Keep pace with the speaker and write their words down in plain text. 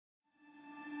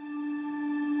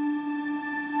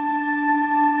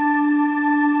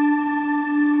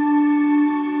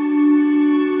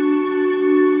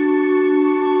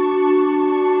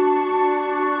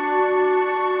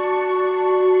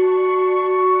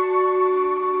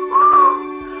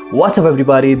What's up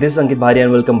everybody, this is Ankit Bhatia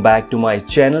and welcome back to my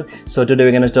channel. So today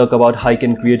we're going to talk about how you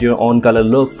can create your own color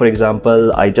look. For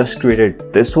example, I just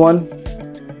created this one,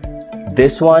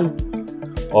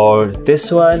 or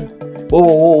this one.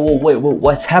 Whoa, wait,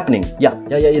 what's happening? Yeah,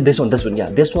 this one. Yeah,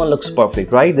 this one looks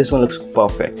perfect, right? This one looks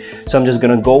perfect. So I'm just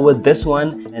gonna go with this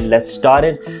one and let's start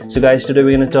it. So guys, today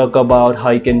we're gonna talk about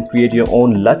how you can create your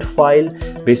own LUT file.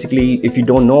 Basically, if you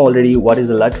don't know already what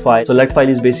is a LUT file, so LUT file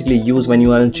is basically used when you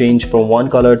want to change from one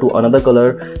color to another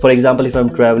color. For example, if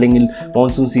I'm traveling in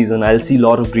monsoon season, I'll see a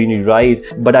lot of greenery, right?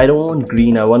 But I don't want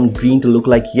green, I want green to look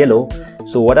like yellow.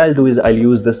 So what I'll do is I'll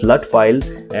use this LUT file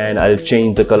and I'll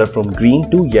change the color from green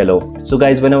to yellow. So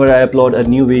guys, whenever I upload a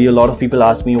new video, a lot of people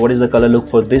ask me what is the color look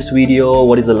for this video,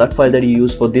 what is the LUT file that you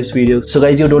use for this video. So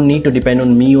guys, you don't need to depend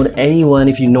on me or anyone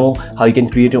if you know how you can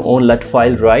create your own LUT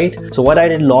file, right? So what I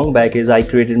did long back is I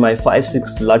created my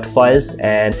 5-6 LUT files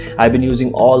and I've been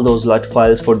using all those LUT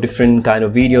files for different kind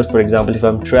of videos. For example, if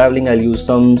I'm traveling, I'll use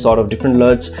some sort of different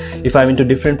LUTs. If I'm into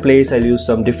different place, I'll use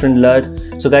some different LUTs.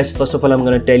 So guys, first of all, I'm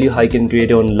going to tell you how you can create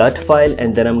your own LUT file,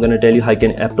 and then I'm going to tell you how you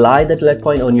can apply that LUT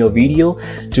file on your video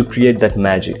to create that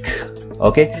magic.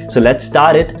 Okay, so let's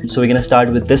start it. So we're going to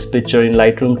start with this picture in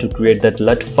Lightroom to create that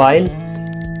LUT file.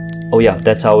 Oh yeah,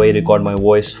 that's how I record my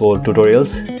voice for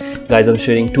tutorials. Guys, I'm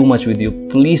sharing too much with you.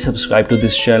 Please subscribe to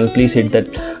this channel. Please hit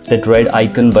that red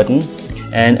icon button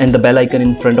and the bell icon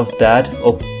in front of that.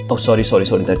 Oh sorry,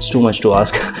 that's too much to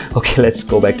ask. Okay, let's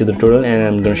go back to the tutorial and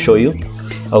I'm going to show you.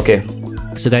 Okay,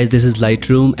 so guys, this is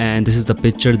Lightroom and this is the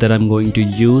picture that I'm going to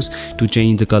use to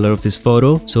change the color of this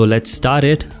photo. So let's start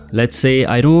it. Let's say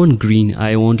I don't want green,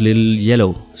 I want little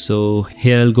yellow. So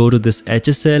here I'll go to this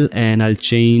HSL and I'll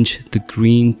change the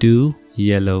green to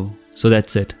yellow. So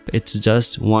that's it. It's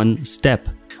just one step.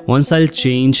 Once I'll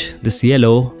change this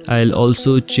yellow, I'll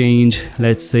also change,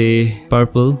 let's say,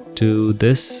 purple to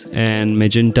this and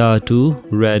magenta to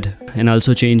red, and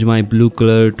also change my blue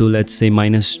color to, let's say,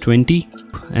 -20,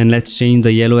 and let's change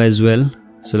the yellow as well.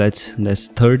 So that's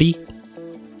 30.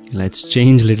 Let's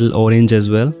change little orange as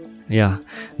well. Yeah,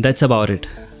 that's about it.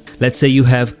 Let's say you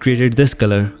have created this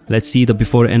color. Let's see the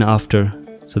before and after.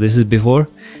 So this is before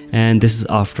and this is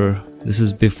after. This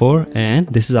is before and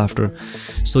this is after.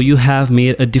 So you have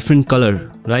made a different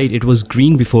color, right? It was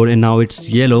green before and now it's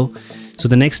yellow. So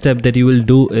the next step that you will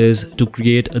do is to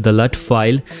create the LUT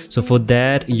file. So for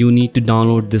that you need to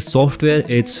download this software.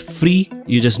 It's free.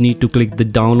 You just need to click the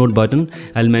download button.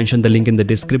 I'll mention the link in the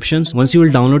descriptions. Once you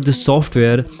will download the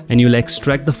software and you'll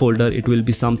extract the folder, it will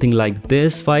be something like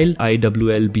this file,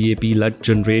 IWLBAP LUT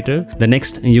generator. The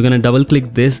next, you're gonna double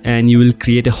click this and you will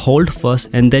create a hold first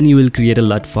and then you will create a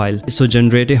LUT file. So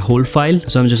generate a hold file.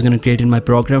 So I'm just gonna create in my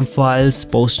program files,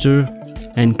 poster,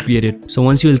 and create it. So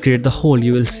once you will create the whole,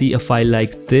 you will see a file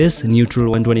like this,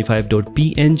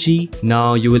 neutral125.png.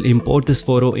 Now you will import this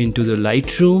photo into the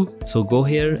Lightroom. So go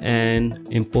here and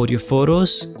import your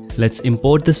photos. Let's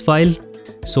import this file.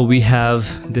 So we have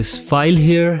this file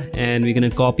here and we're gonna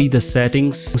copy the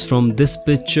settings from this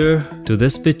picture to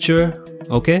this picture.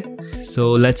 Okay,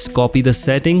 so let's copy the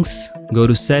settings. Go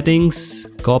to settings,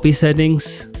 copy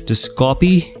settings, just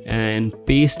copy and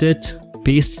paste it.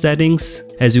 Paste settings.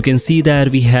 As you can see that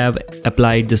we have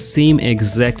applied the same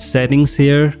exact settings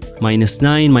here,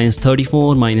 -9,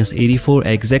 -34, -84,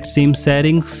 exact same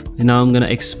settings. And now I'm gonna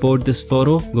export this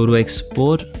photo. Go to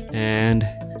export and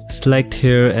select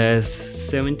here as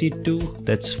 72,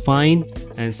 that's fine,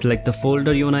 and select the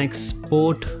folder you wanna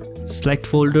export. Select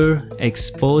folder,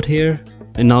 export here.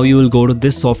 And now you will go to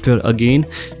this software again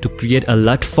to create a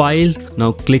LUT file.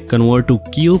 Now click convert to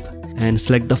cube and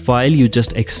select the file you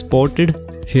just exported.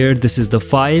 Here, this is the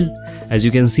file. As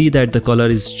you can see that the color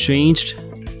is changed.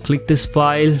 Click this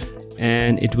file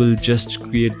and it will just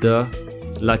create the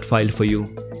LUT file for you.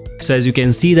 So as you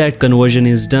can see that conversion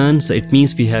is done. So it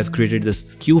means we have created this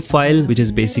cube file, which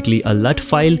is basically a LUT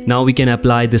file. Now we can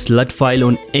apply this LUT file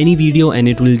on any video and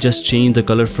it will just change the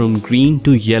color from green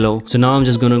to yellow. So now I'm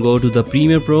just gonna go to the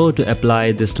Premiere Pro to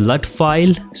apply this LUT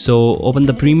file. So open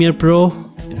the Premiere Pro.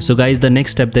 So guys, the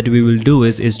next step that we will do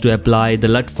is to apply the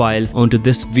LUT file onto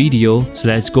this video. So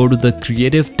let's go to the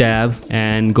creative tab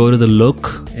and go to the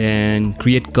look and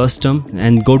create custom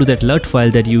and go to that LUT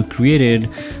file that you created,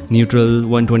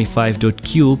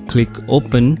 neutral125.cube, click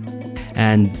open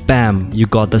and bam, you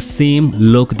got the same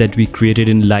look that we created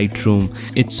in Lightroom.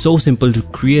 It's so simple to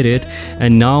create it.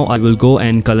 And now I will go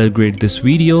and color grade this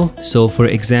video. So for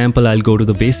example, I'll go to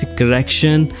the basic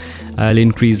correction. I'll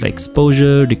increase the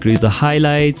exposure, decrease the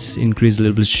highlights, increase a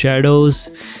little bit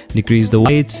shadows, decrease the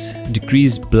whites,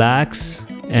 decrease blacks,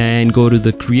 and go to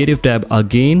the creative tab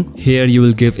again. Here you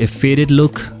will give a faded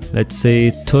look let's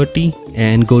say 30,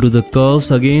 and go to the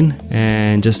curves again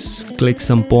and just click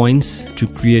some points to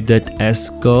create that S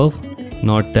curve.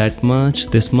 Not that much,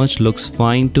 this much looks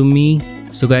fine to me.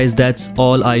 So guys, that's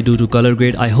all I do to color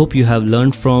grade. I hope you have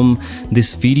learned from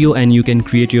this video and you can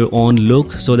create your own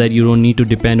look so that you don't need to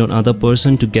depend on other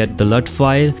person to get the LUT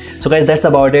file. So guys, that's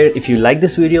about it. If you like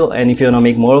this video and if you want to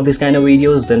make more of this kind of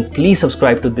videos, then please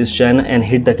subscribe to this channel and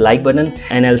hit that like button,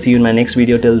 and I'll see you in my next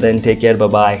video. Till then, take care.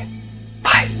 Bye-bye.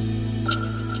 Bye.